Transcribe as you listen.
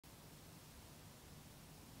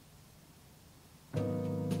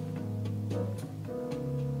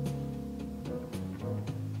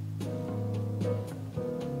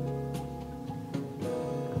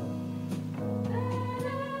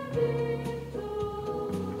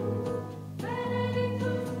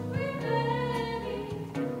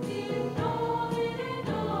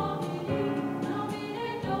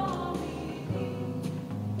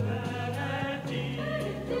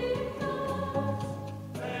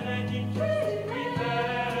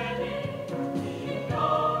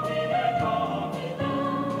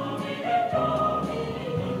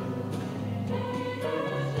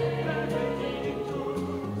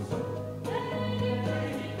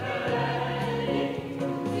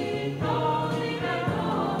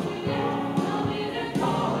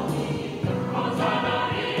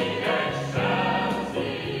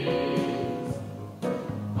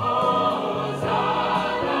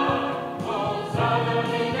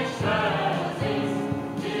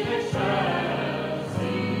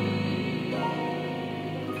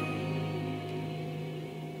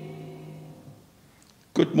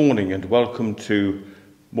morning and welcome to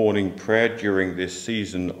morning prayer during this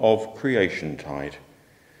season of Creation Tide.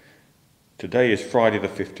 Today is Friday the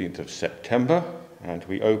 15th of September and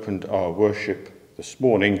we opened our worship this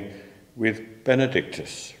morning with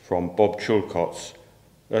Benedictus from Bob Chilcott's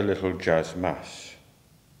A Little Jazz Mass.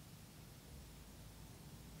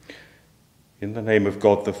 In the name of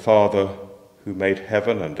God the Father, who made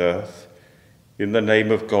heaven and earth, in the name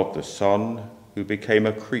of God the Son, who became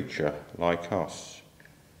a creature like us,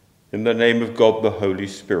 in the name of God the Holy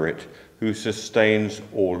Spirit, who sustains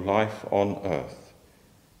all life on earth,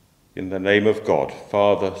 in the name of God,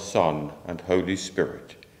 Father, Son, and Holy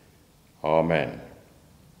Spirit. Amen.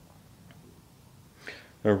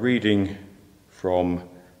 A reading from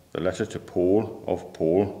the letter of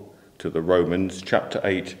Paul to the Romans, chapter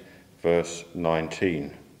 8, verse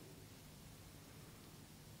 19.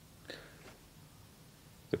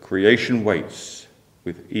 The creation waits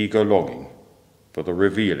with eager longing for the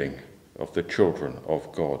revealing of the children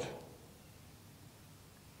of God.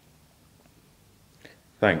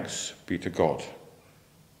 Thanks be to God.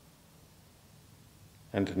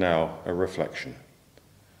 And now a reflection.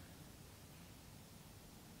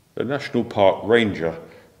 The National Park Ranger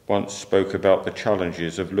once spoke about the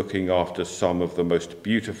challenges of looking after some of the most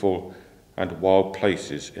beautiful and wild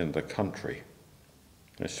places in the country,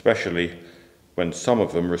 especially when some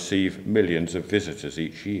of them receive millions of visitors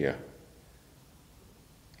each year.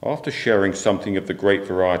 After sharing something of the great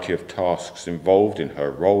variety of tasks involved in her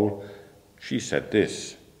role, she said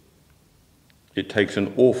this: "It takes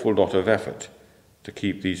an awful lot of effort to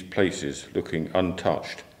keep these places looking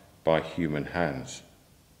untouched by human hands."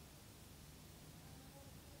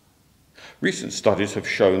 Recent studies have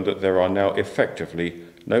shown that there are now effectively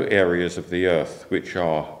no areas of the earth which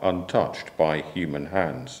are untouched by human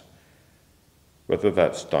hands, whether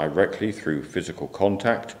that's directly through physical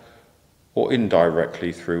contact or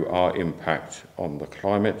indirectly through our impact on the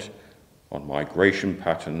climate, on migration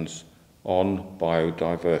patterns, on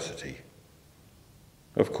biodiversity.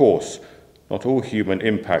 Of course, not all human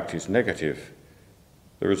impact is negative.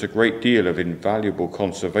 There is a great deal of invaluable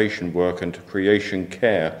conservation work and creation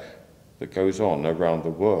care that goes on around the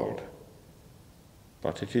world.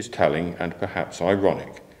 But it is telling and perhaps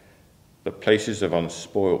ironic that places of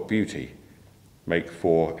unspoilt beauty make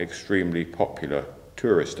for extremely popular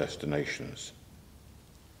tourist destinations.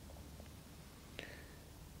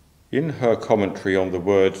 In her commentary on the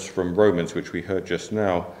words from Romans which we heard just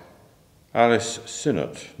now, Alice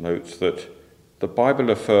Sinnott notes that the Bible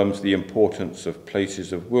affirms the importance of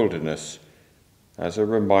places of wilderness as a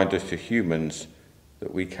reminder to humans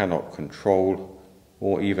that we cannot control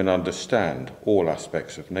or even understand all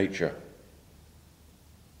aspects of nature.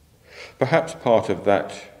 Perhaps part of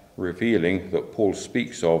that revealing that Paul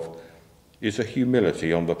speaks of is a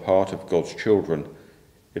humility on the part of God's children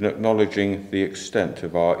in acknowledging the extent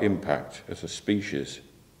of our impact as a species.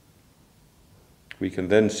 We can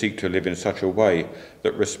then seek to live in such a way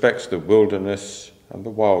that respects the wilderness and the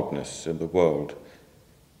wildness in the world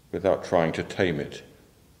without trying to tame it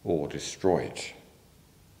or destroy it.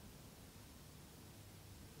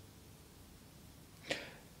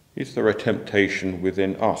 Is there a temptation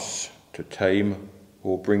within us to tame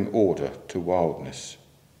or bring order to wildness?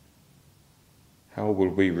 How will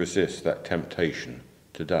we resist that temptation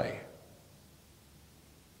today?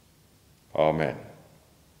 Amen.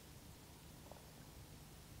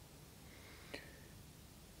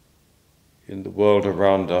 In the world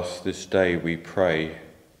around us this day we pray,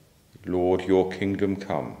 Lord, your kingdom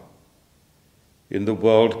come. In the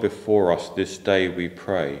world before us this day we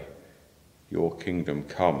pray, your kingdom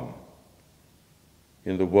come.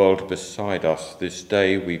 In the world beside us this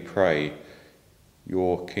day we pray,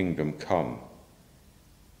 your kingdom come.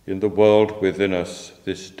 In the world within us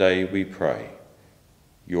this day we pray,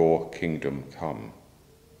 your kingdom come.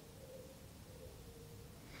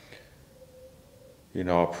 In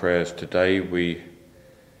our prayers today we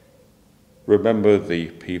remember the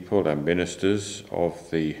people and ministers of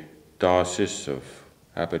the Diocese of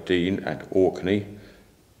Aberdeen and Orkney,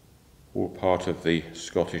 all part of the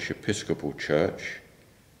Scottish Episcopal Church,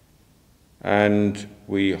 and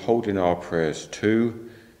we hold in our prayers too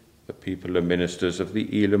the people and ministers of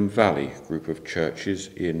the Elam Valley group of churches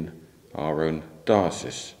in our own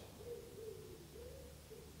diocese.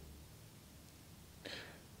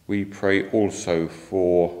 We pray also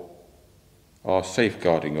for our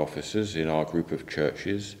safeguarding officers in our group of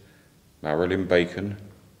churches, Marilyn Bacon,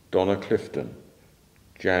 Donna Clifton,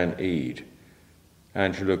 Jan Eade,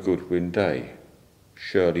 Angela Goodwin-Day,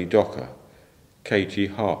 Shirley Docker, Katie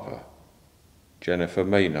Harper, Jennifer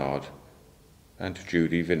Maynard, and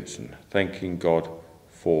Judy Vinson, thanking God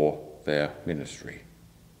for their ministry.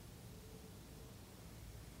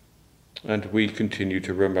 And we continue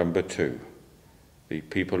to remember too the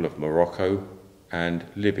people of Morocco and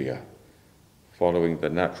Libya following the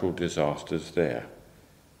natural disasters there,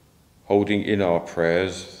 holding in our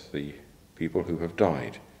prayers the people who have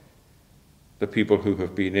died, the people who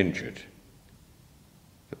have been injured,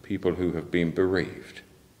 the people who have been bereaved,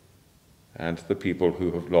 and the people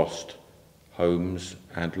who have lost homes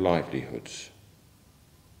and livelihoods.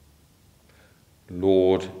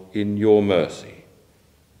 Lord, in your mercy,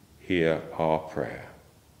 hear our prayer.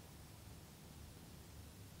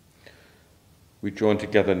 We join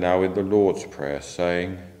together now in the Lord's Prayer,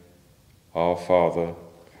 saying, Our Father,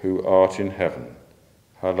 who art in heaven,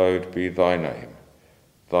 hallowed be thy name.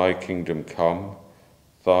 Thy kingdom come,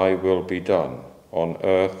 thy will be done, on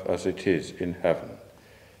earth as it is in heaven.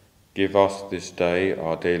 Give us this day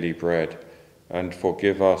our daily bread, and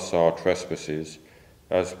forgive us our trespasses,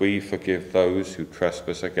 as we forgive those who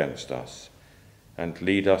trespass against us. And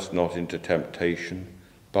lead us not into temptation,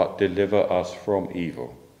 but deliver us from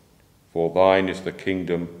evil. For thine is the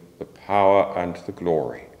kingdom, the power, and the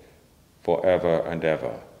glory, for ever and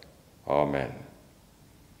ever. Amen.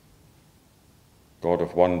 God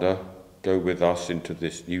of wonder, go with us into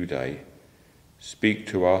this new day. Speak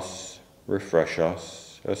to us, refresh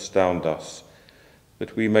us, astound us,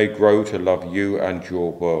 that we may grow to love you and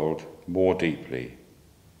your world more deeply.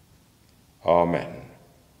 Amen.